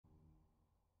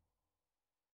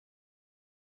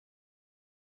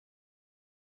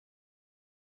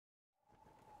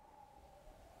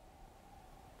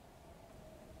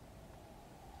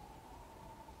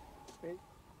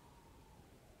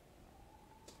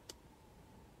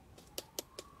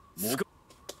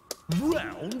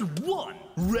Round one,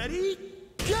 ready,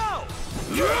 go!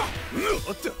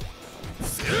 おっと、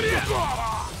すりゃ、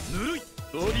ぬるい、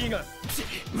ボディが、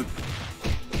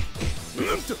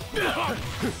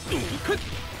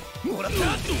もらった、燃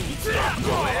え上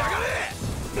が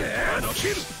れ、あのキ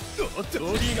ル、おっと、ボ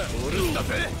ディがオールスだ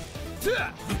ぜ、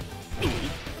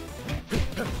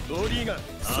ボディが、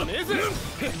アメーズ、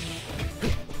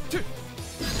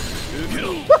受けろ、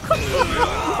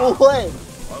误会，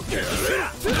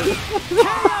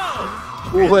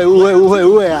误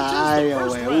会啊！哎呦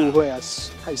喂，误会啊！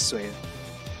太水了，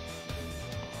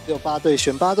只有8队，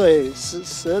选8队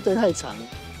，12队太长了。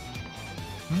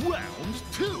Round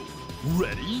two,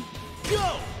 ready,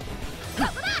 go!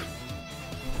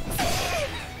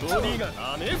 ボディが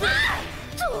アメーズ、ア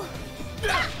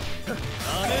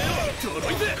メーを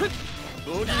届いて、ボ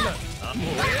ディが燃え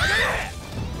上がれ。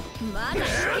まだい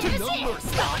けるし、ぶつ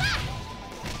か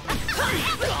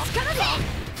るぜ、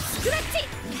スクラッチ、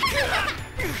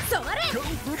そわれ、お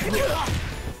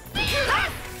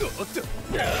っと、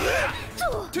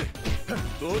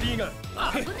ボディが、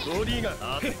ボディが、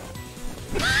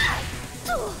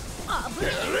あぶね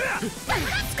え、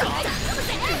捕まえた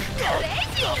ぜ、クレイ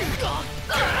ジー、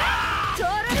取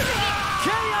られるぜ、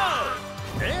KO!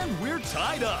 And we're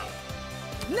tied up!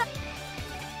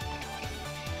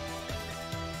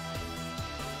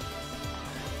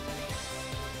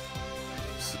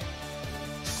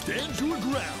 Stand your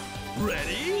ground.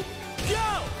 Ready?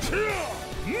 Go! KO!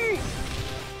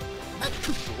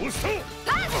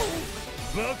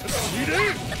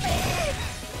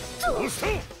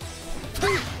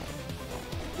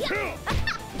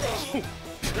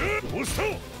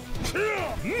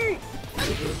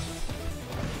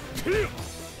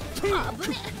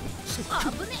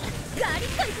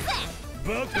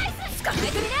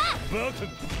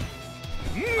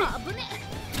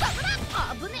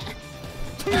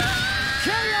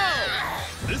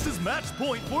 This is match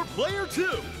point for player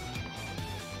 2.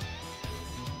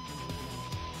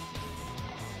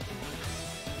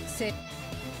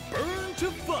 Burn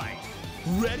to fight.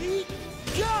 Ready?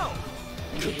 Go!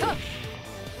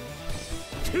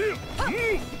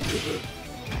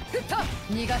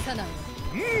 逃がさない。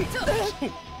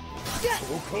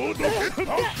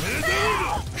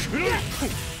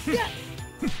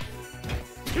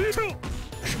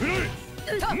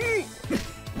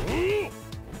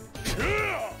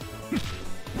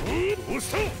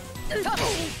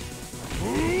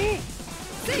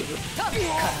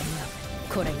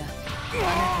これがあな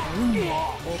たの運命。溺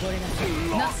れなさい。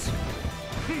なし。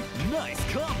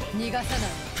逃がさない。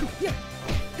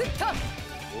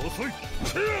遅い。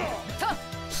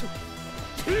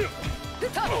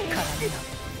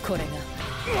これが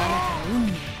あなたの運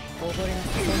命。溺れなさ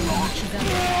い。そんなに刻んで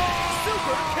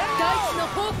大地の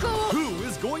方向を。 Who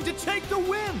is going to take the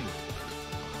win?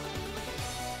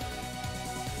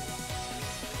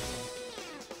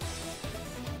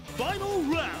 Final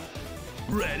round.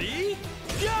 Ready?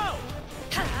 Go!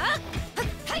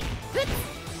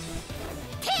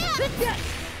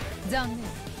 残念。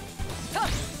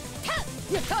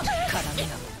絡み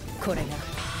がこれが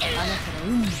あなたの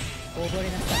運命。溺れ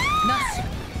なさい。なし。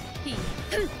絡み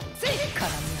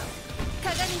が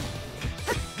鏡。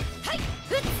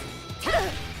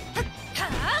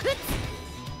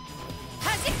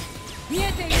見え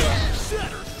ている。溺れ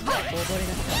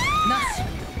なさい。なし。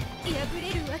破れ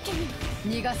るわけに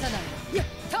逃がさない。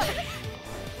絡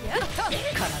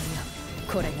みが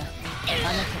これがあ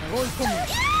なたの追い込む。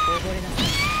溺れなさい。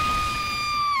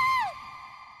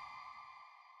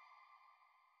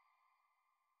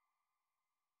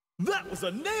That was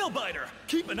a nail biter.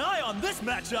 Keep an eye on this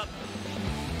matchup.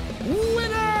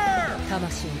 Winner!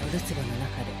 魂のるつぼの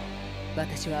中で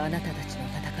私はあなたたちの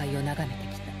戦いを眺めて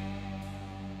きた。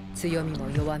強みも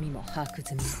弱みも把握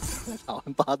済み。打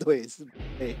完8队也是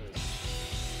哎。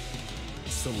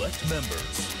Select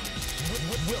members.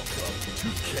 Welcome to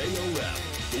KOF,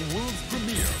 the world's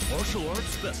premier martial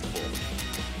arts festival.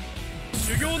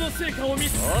 修行の成果を見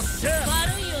せ。悪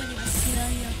いようには知らん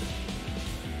よ。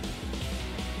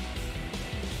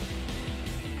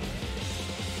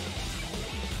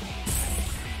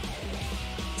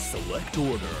Select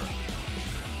order.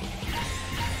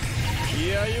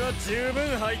 気合は十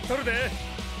分入っとるで。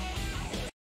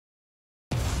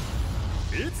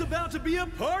It's about to be a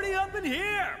party up in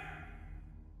here.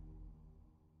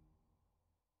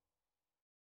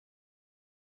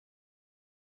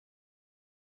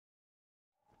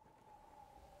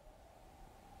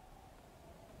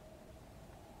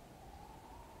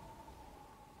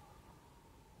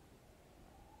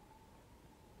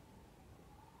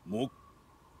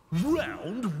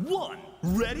 Round 1,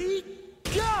 ready,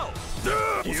 go!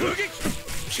 流撃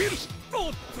剣お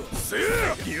っとせー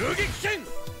流撃剣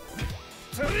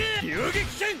それ流撃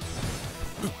剣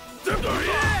それ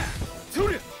そ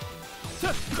れ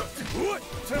さおい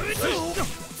それそ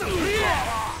れ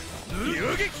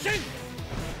流撃剣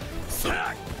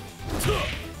さ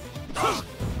あ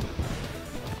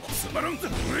つまらんぞそ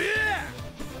れ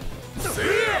そ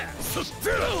って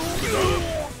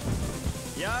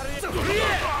やれそれぬ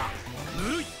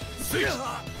いせや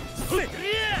それ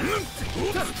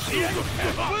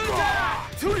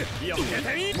それよけて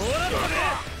みもらったね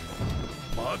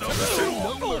まだせん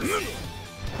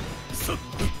そった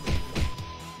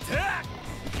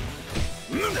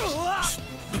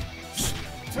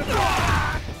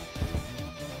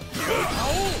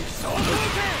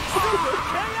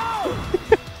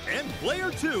And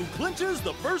player 2 clinches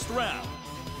the first round.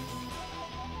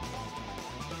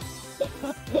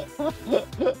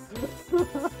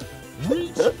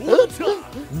 Reach for the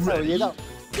top. Ready? Go!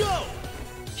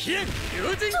 Hit!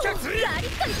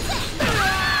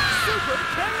 Super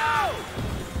KO!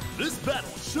 This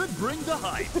battle should bring the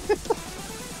hype.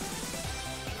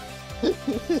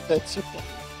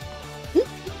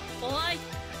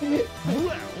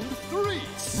 Round 3.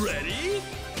 Ready?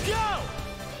 Go!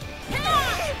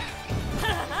 Nice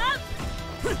cover!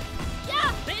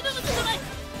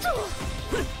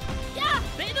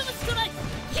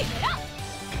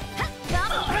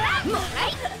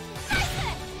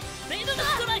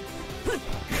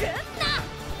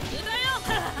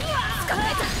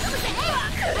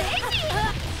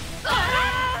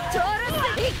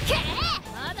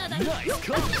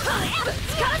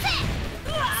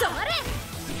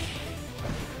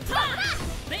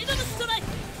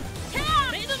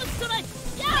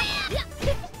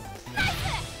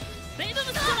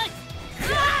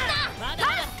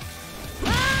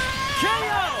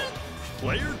 KO!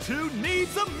 Player 2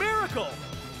 needs a miracle!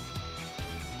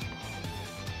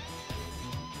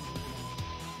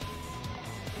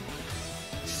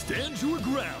 Stand your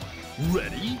ground.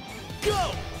 Ready?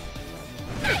 Go!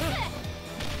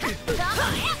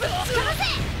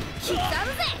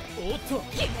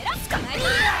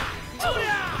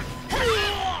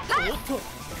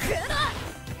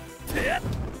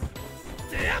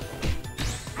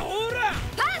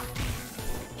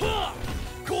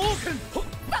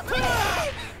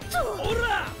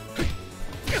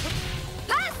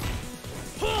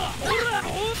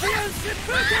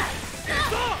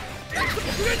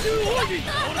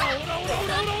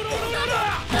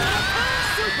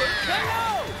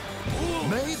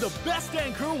 May the best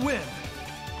anchor win!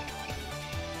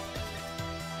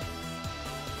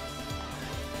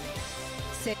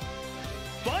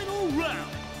 Final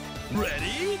round!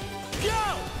 Ready?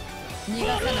 Go!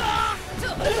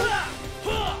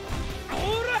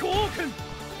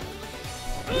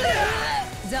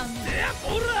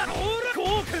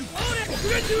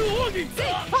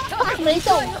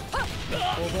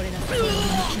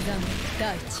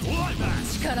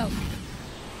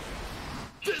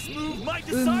 This move might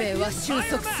decide the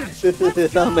entire match.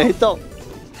 他没动。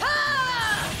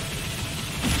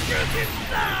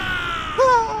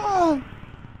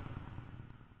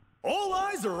All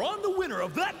eyes are on the winner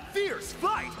of that fierce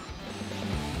fight.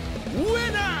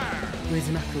 Winner! 渦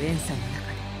巻く怨嗟の中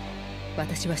で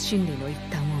私は真理の一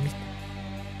端を見た。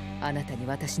あなたに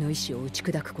私の意志を打ち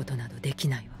砕くことなどでき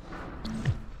ないわ。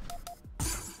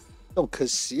哦，可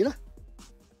惜了。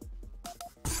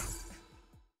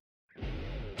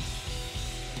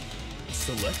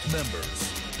Select members.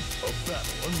 A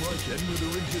battle unlike any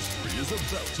other in history is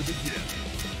about to begin.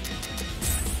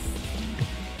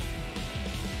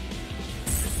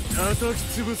 叩き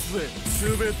潰すぜ。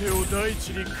全てを大地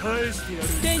に返してやる。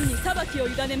天に裁きを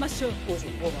委ねましょう。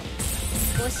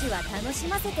少しは楽し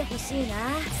ませてほしいな。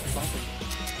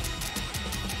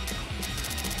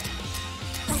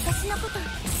私のこと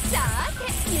さて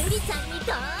ゆりちゃんに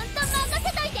どーんと任せ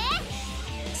といて。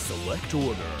 Select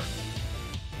order.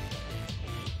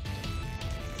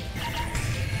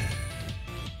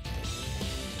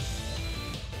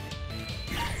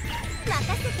 任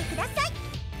せてください。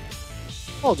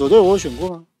暴走队我有选过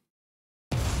吗？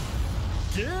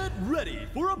 Get ready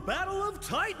for a battle of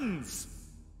titans.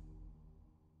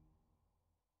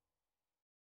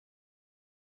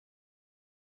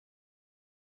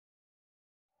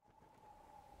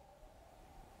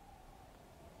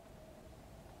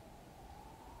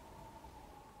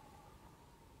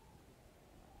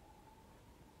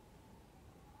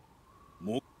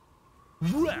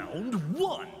 Round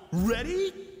 1.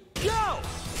 Ready? Go!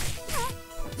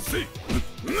 See.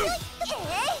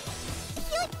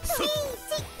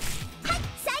 はい、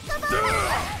最高。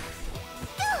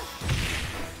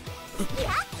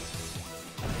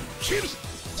サイ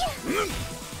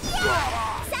コ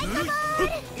ボール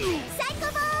サイ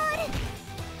コボール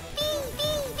ビンビ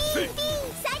ンビンビン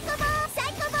サイコボールサ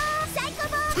イコボールサイコ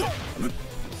ボール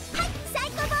はいサイ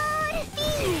コボールビ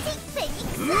ンチフェニッ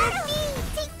ク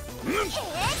スビンチ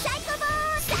サイコボー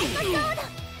ルサイコソード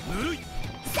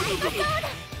サイコソード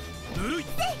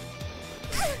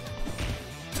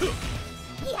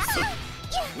いやサ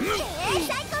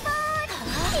イコボール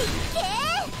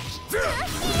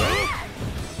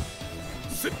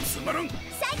いけつまらん。サイ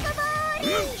コボール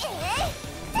サ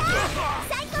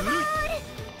イコボー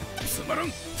ルつまらん。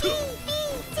ピンピン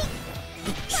チ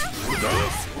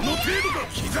その程度が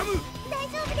刻む。大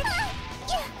丈夫で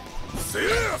すせや。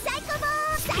サイコボ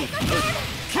ールサイコソード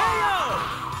KO!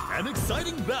 An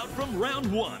exciting bout from round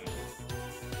 1.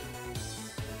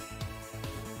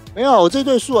 没有，我这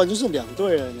队输完就剩2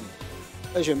队了呢。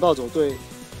再选暴走队。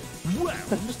Round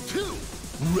 2.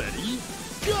 Ready,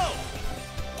 go!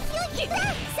 サイコボール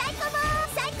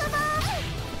サイコ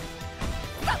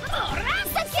ボール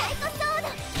サイコソード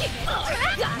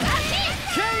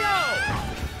KO!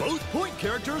 Both point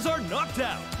characters are knocked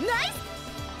out. ナイ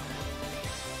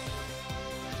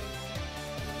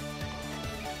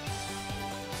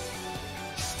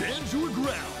ス Stand your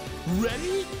ground.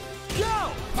 Ready, go!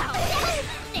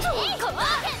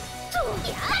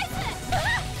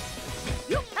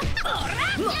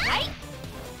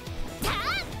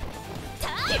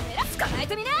 捕まえ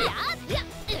てみな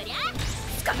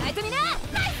捕まえてみな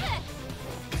ナイス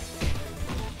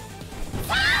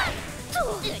さあ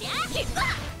うりゃひっぱ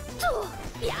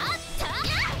やった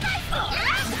ナイス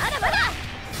まだまだ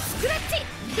スクラッチ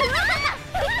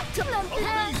なんてサ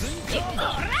ンキューま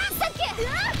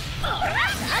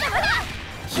だまだ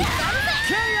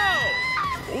KO!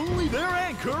 Only their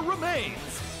anchor remains.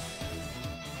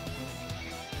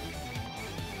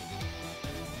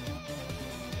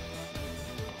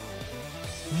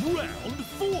 Round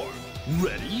 4.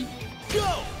 Ready,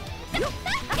 go!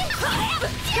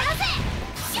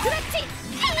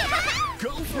 Go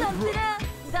for broke.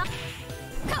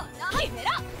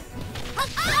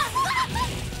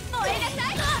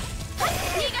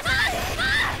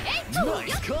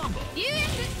 Nice combo.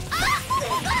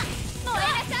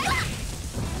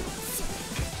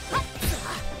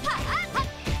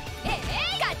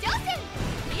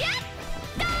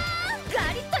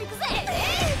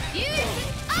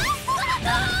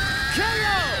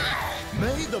 KO!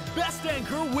 May the best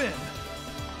anchor win.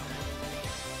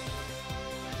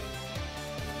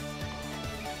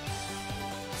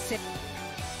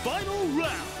 Final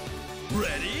round.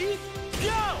 Ready,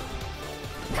 go!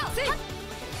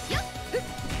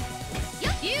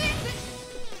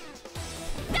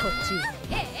 こっち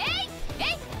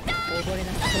溺れ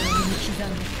なさそうに刻ん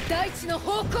で大地の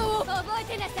方向を覚え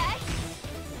てなさい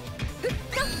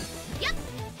やっ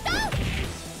と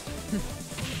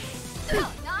この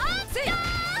せい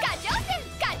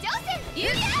過剰戦ゆ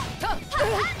りゃとは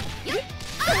よっ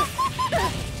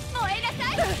燃えなさ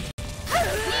い逃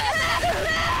がさ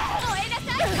燃えなさ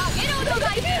いかげろうのが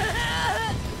いる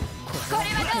これ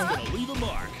はどう Leave a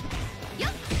mark. よっ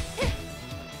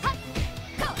はっ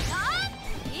こ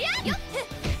のいやよっ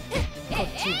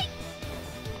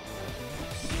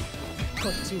こ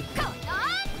っちこの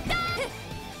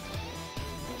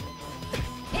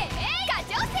過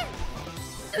剰戦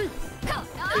こ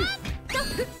のはっ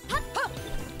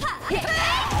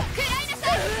食らいなさ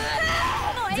い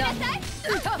燃えなさい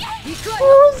行くわよ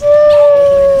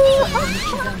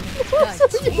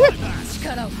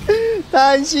力を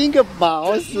担心个毛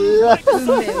丝啊！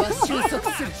運命は収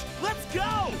束する Let's go!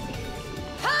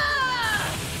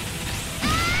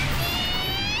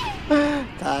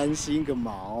 担心个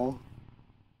毛！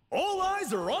 All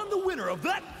eyes are on the winner of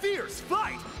that fierce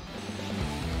fight.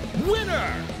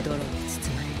 Winner! 泥に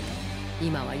包まれると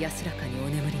今は安らかにお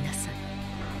眠りなさい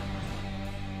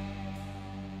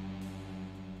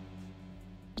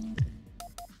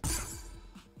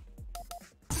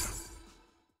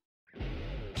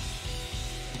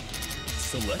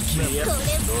Select match.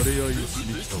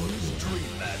 This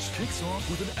dream match kicks off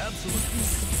with an absolute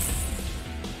easy.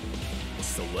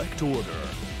 Select order.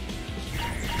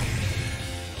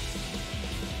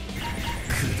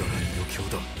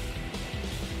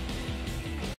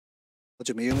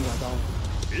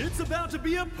 It's about to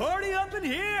be a party up in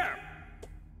here.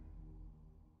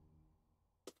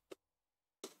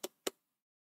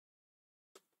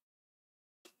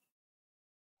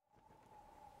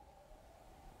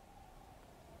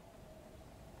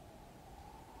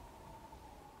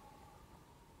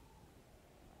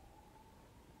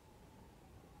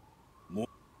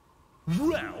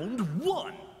 Round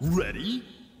 1. Ready,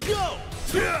 go!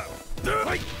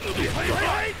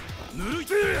 抜い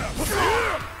てや。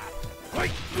はい。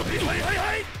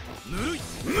抜い。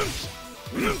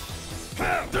は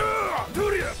あ。ド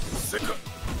リア。せか。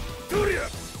ドリア。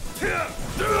てや。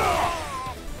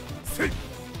せい。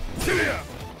てや。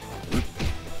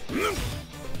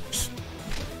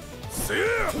せや。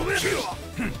止めろ。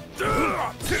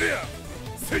てりゃ。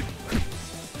せい。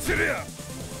てりゃ。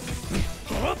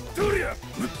はっドリア。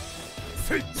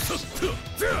せい。さっと。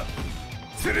てや。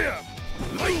てりゃ。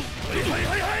はい。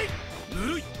ぬ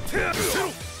るい。てや。せ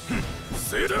ろ。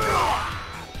せいだ。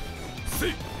せい。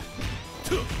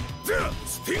てや。ス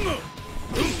ティンガー。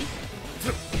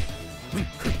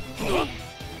はっ。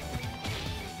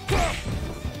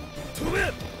止め。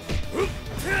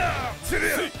てや。てり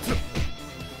ゃ。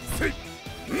せい。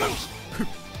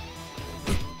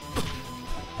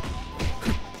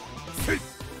せい。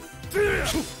てや。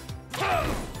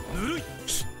ぬるい。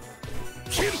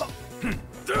キル。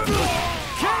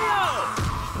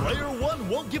Player 1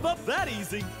 won't give up that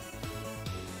easy.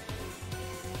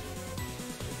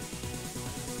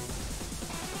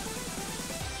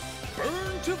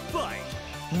 Burn to fight.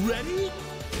 Ready?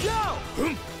 Go!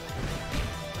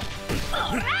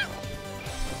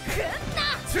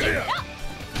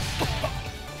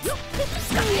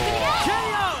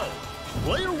 KO!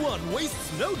 Player 1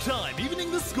 wastes no time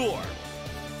evening the score.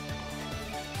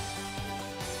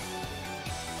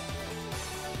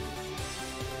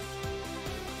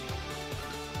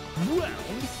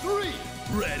 Round 3.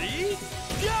 Ready?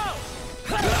 Go!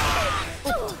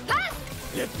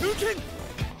 Let's book in!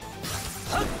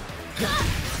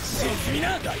 沈み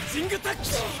なライジングタッ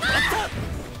チ！あっ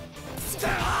た！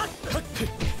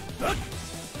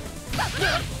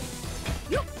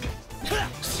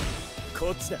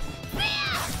こっちだ！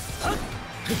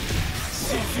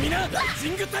沈みなライジ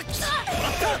ングタッチ！あっ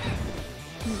た！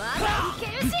まだいけ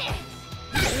るし！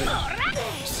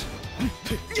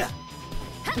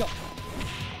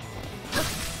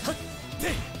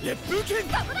レップーケン！こ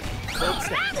っち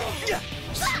だ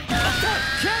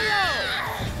！KO!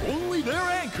 Only their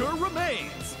anchor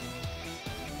remains!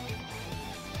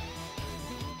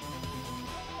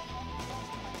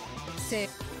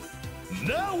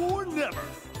 Now or never!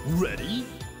 Ready?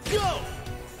 Go!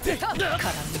 絡み合う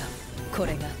こ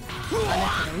れがあな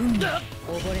たの運命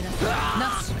溺れなさいな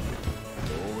しも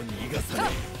う逃がさね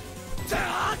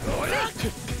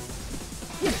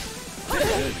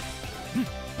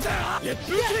えレップ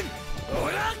ーケンお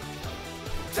ら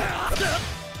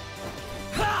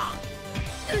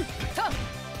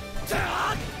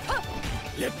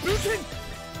レップーケン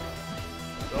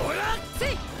おらせ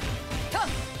い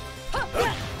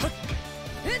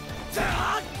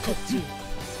こっち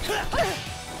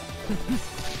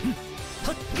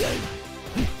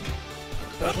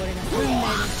溺れな運命の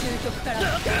終局から逃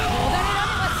れられは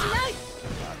しない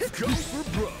Go for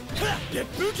broke! レッ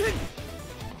プーケン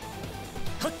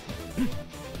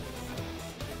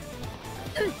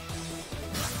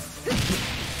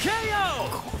KO!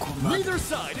 Neither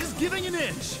side is giving an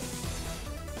inch!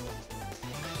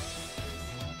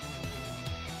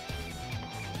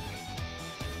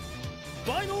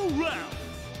 Final round!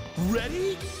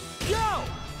 Ready? Go!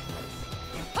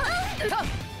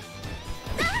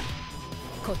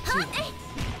 こっち解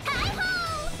放！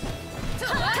と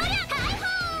りゃ解放！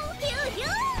ヒューヒュー！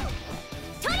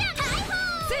とりゃ解放！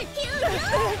ヒューヒュー！ヒュ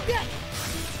ーヒュー！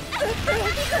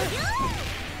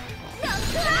ノッ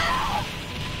クアウ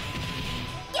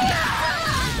ト！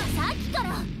さっきから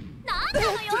なんなの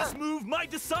よ！ This move might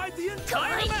decide the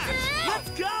entire match! Let's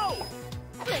go!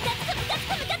 ムカつくムカつ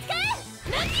くムカつく！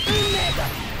運命が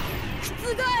覆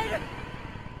る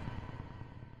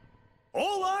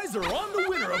All eyes are on the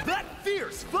winner of that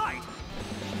fierce fight!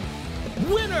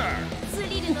 Winner! ス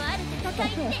リルのある戦い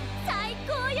って最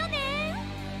高よね。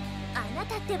あな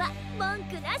たっては文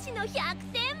句なしの100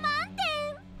点満点。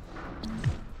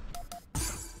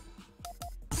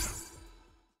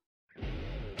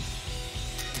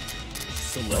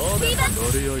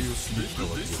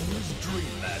This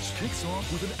dream match kicks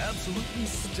off with an absolutely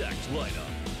stacked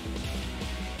lineup.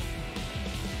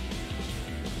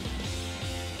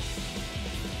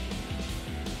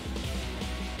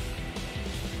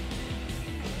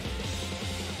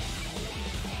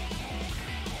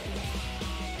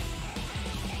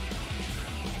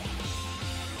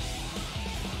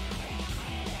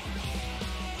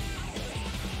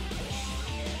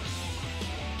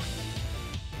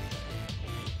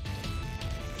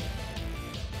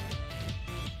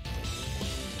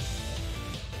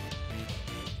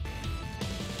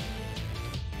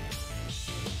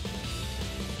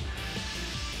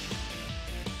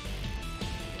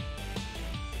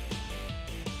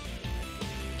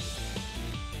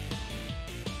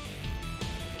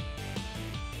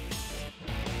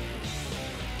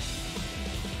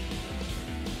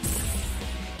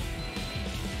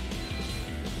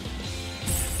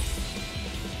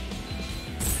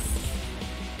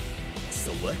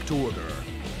 Select order.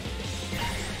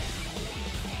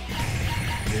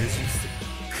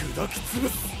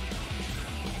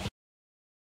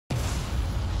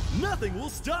 Nothing will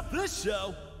stop this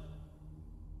show.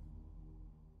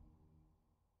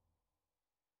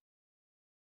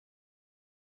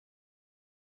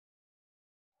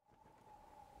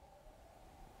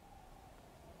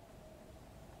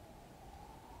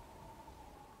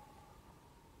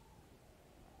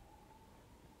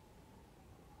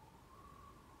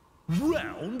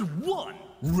 Round 1.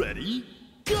 Ready,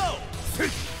 go!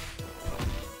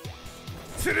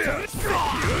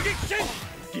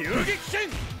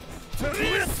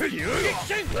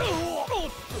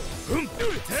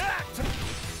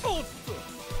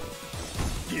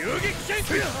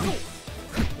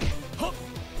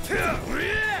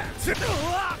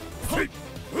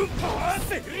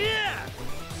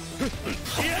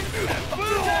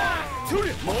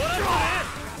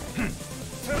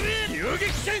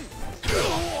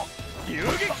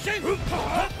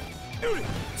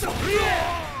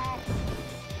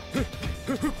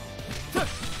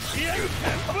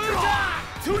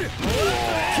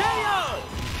 KO!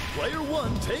 Player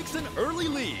 1 takes an early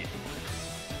lead.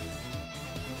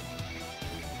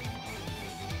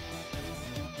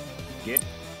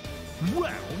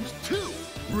 Round 2.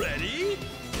 Ready,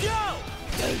 go!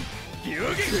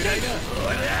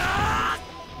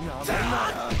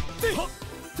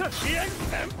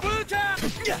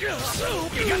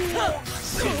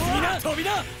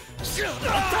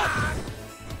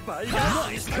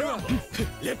 Nice combo!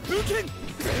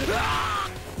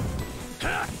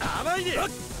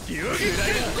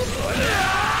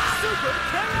 Super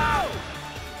KO!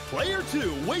 Player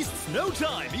 2 wastes no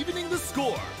time evening the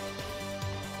score.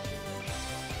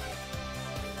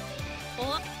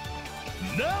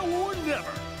 Now or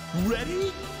never.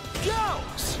 Ready, go!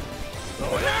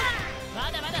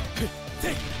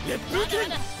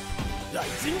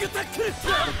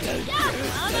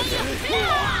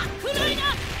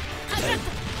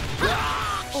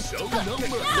 Show no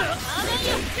mercy.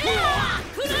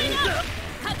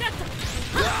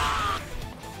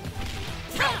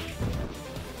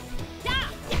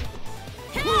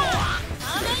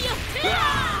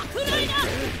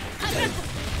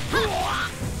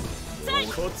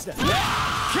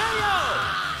 KO!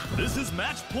 This is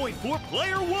match point for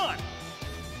player 1.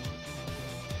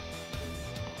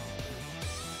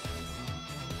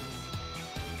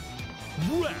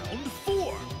 Round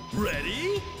 4.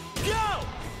 Ready, go!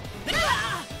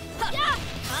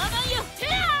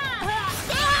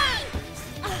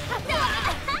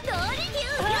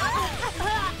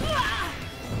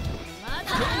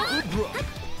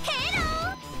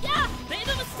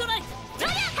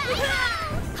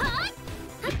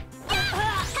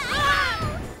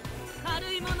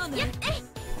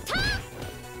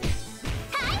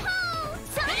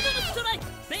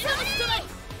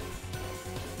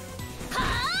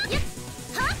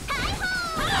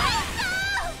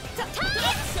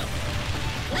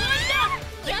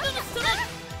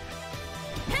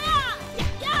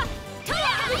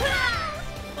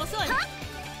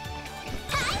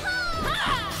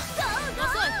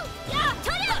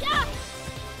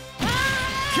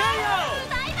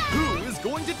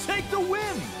 Take the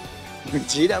win!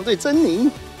 吉良对珍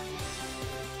妮，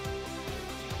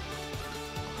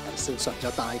胜算比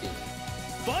较大一点。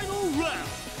Final round,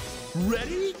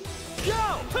 ready, go!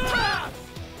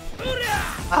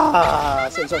 啊，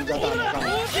胜算比较大，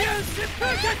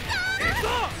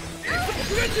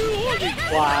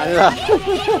完了，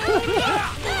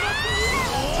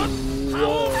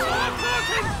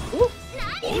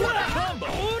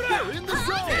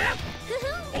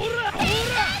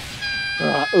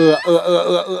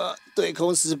对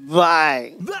空失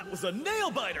败。That was a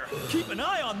nail biter. Keep an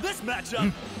eye on this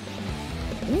matchup.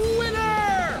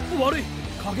 Winner! 悪い、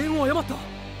加減を誤った。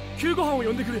救護班を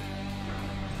呼んでくれ。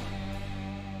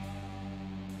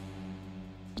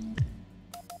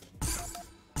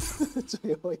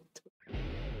最後一投。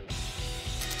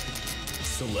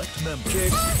Select member.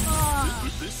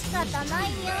 This match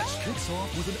kicks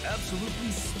off with an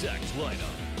absolutely stacked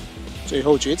lineup. 最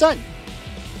后决战。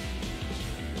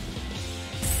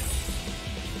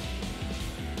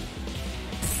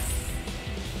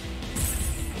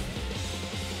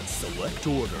Select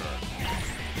order.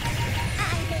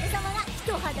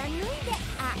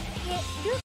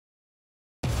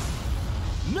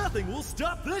 Nothing will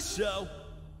stop this show.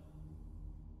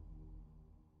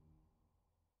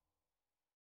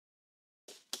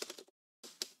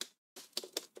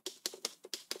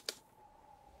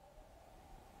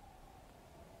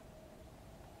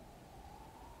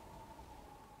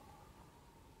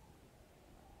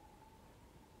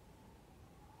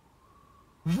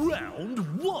 Round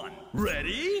 1.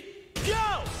 Ready? Go!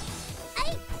 は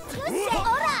い、よっしゃ、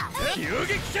ほら。遊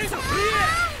撃戦車フリ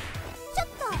ちょっ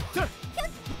と。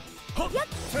よっ。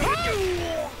ちょっ。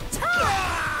そ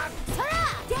ら。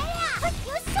でや。よ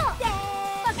っしょ。で。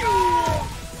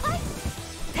はい。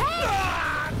で。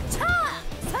ちょ。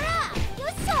そら。よっ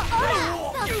しょ。ほ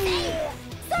ら。そ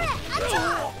れ。あちょ。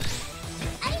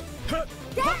はい。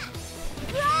で。う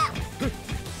わ。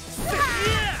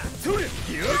それ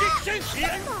遊撃戦士あ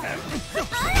ら。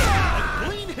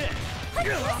クリーンヘッはい、よ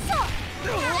っしょ。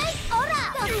はい、ほら。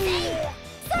それ。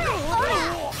ほら。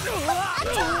あち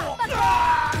ょ。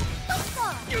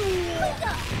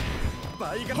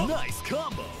ナイスコ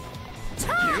ンボ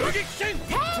遊撃戦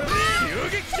遊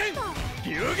撃戦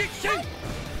遊撃戦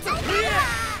そ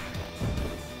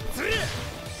れ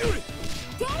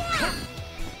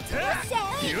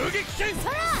遊撃戦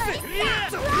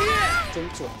真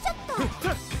准。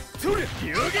それ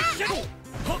遊撃戦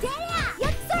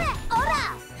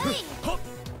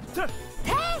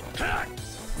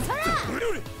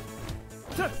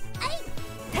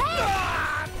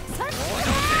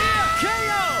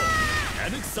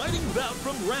An exciting bout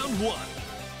from round 1.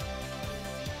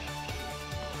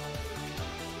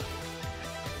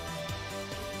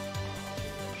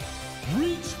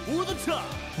 Reach for the top.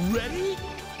 Ready?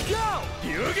 Go!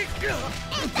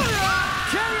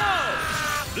 KO!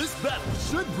 This battle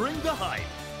should bring the hype.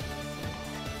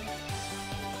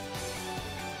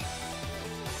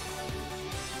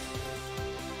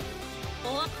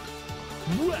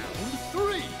 Round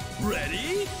 3.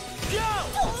 Ready? Go!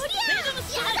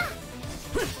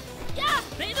 やあ、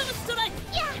レイドムストライク。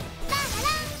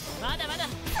まだまだ。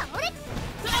スト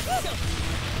ラック。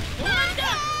終わりだ。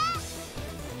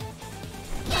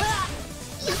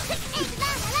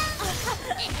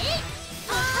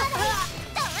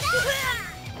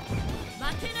負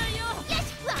けないよ。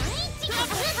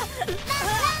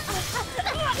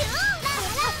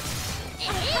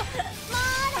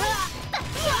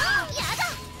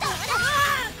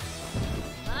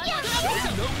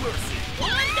No mercy. 終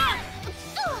わりだ。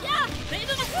レイ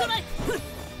ドムストライク。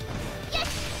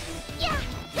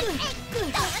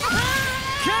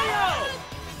KO!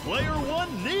 Player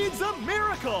 1 needs a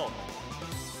miracle!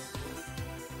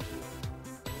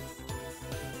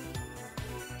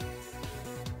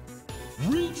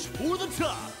 Reach for the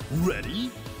top.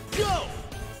 Ready? Go!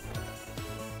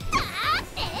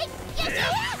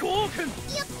 Golden!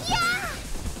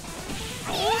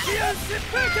 Audience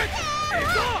perfect!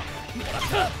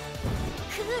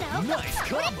 Nice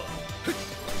combo!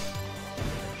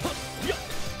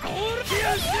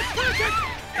 Audience perfect!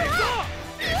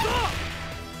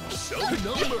 Show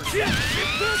no mercy!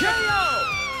 KO!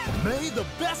 May the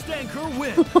best anchor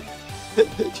win!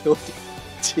 有点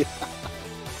假。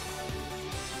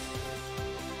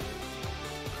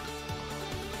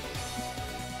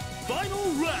Final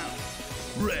round!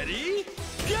 Ready?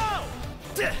 Go!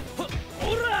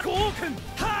 Ora! Golden!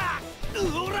 Ha!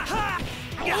 Ora! Ha!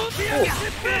 Audience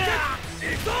perfect!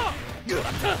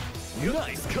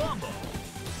 Nice combo!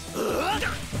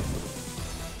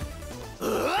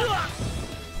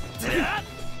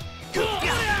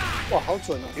 哇，好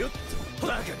准哦！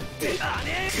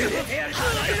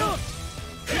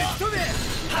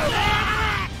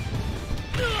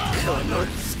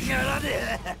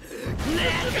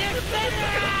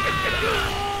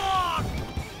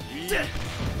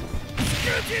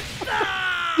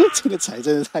这个才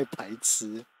真的太白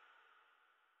痴。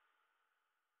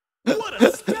 What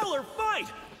a stellar fight!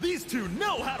 These two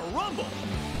know how to rumble!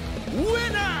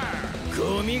 Winner!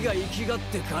 ゴミが生きがっ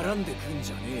て絡んでくん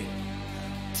じゃねえ。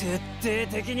徹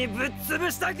底的にぶっ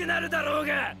潰したくなるだろう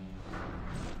が。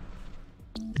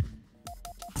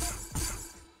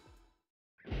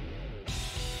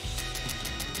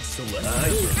Selectアイ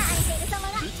ゼル様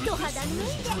が This 一肌脱いで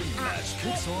dream match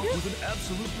kicks off with an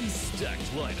absolutely stacked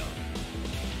lineup.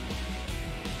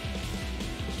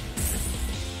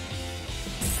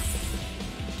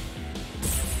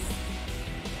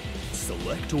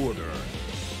 Select order.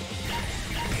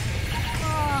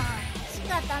 仕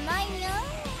方ないにゃ。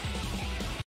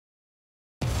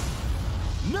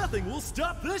 Nothing will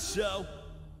stop this show.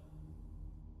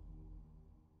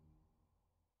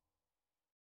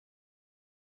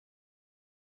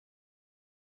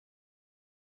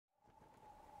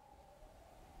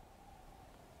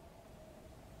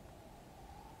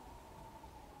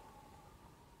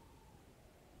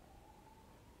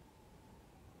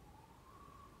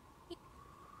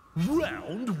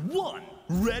 Round 1.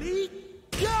 Ready?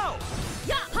 Go!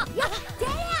 やっはっやっで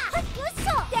やよっし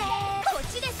ょでこっ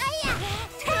ちですあいや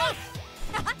よっ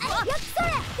それ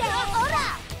でおら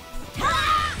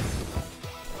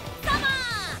カモ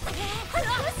ン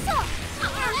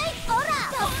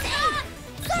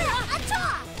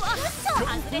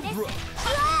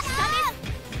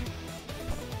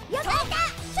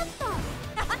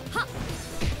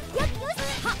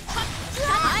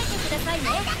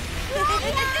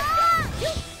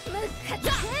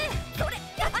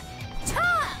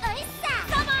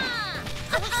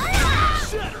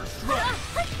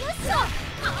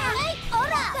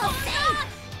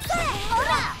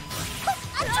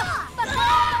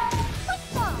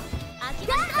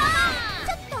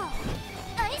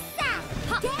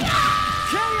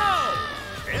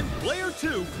Player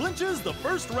 2 clinches the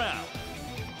first round.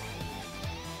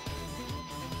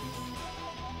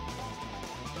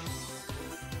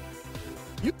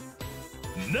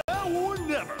 Now or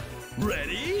never.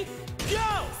 Ready?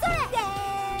 Go!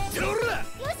 KO!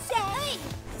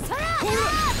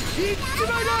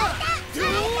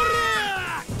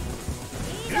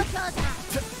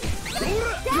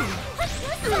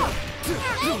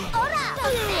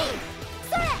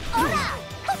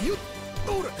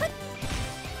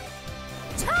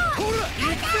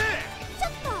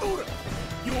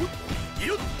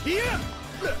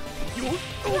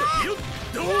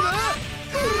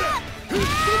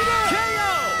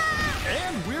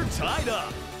 And we're tied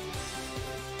up.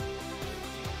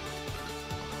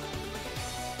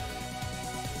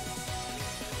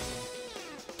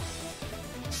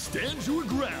 Stand your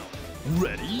ground.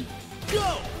 Ready?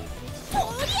 Go!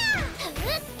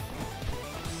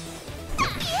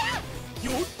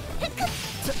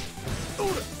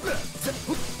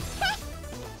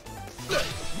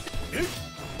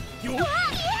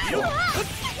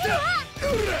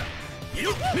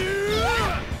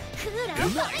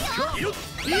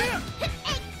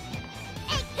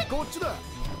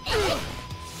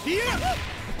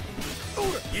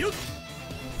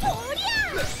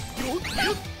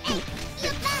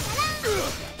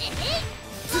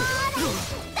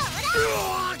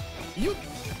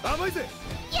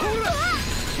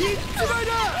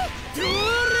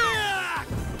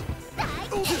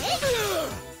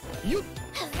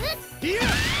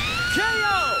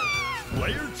 KO!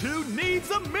 Player 2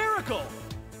 needs a miracle!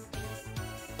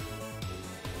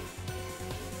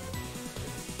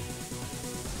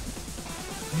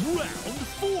 Round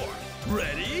 4.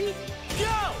 Ready?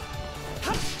 Go!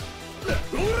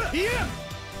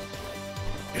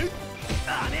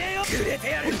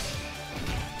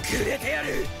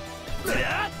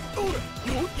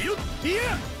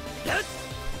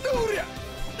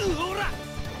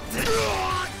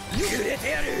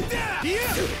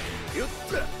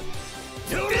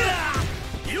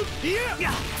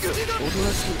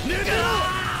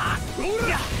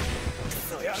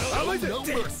 No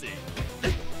mercy.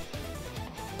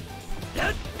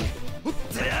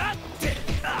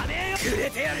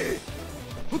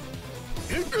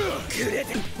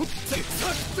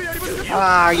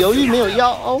 Ah, 犹豫没有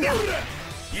腰哦。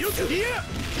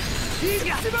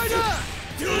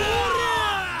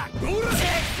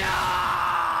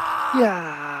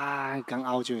呀，刚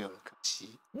凹就有了，可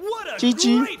惜。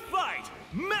GG。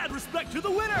Mad respect to the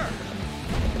winner.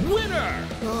 Winner.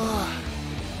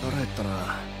 腹減った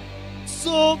な。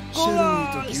そこシェル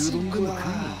ミと牛丼でも食うの。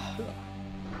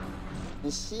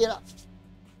你歇了。